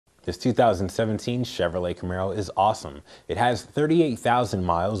This 2017 Chevrolet Camaro is awesome. It has 38,000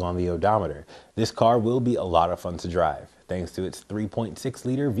 miles on the odometer. This car will be a lot of fun to drive, thanks to its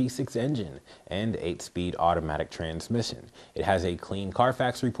 3.6-liter V6 engine and 8-speed automatic transmission. It has a clean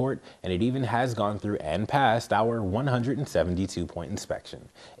CARFAX report, and it even has gone through and passed our 172-point inspection.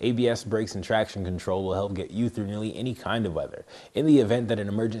 ABS brakes and traction control will help get you through nearly any kind of weather. In the event that an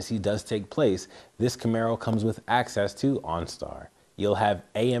emergency does take place, this Camaro comes with access to OnStar. You'll have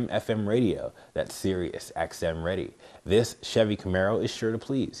AM/FM radio that's Sirius XM ready. This Chevy Camaro is sure to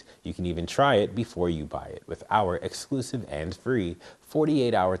please. You can even try it before you buy it with our exclusive and free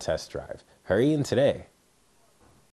 48-hour test drive. Hurry in today.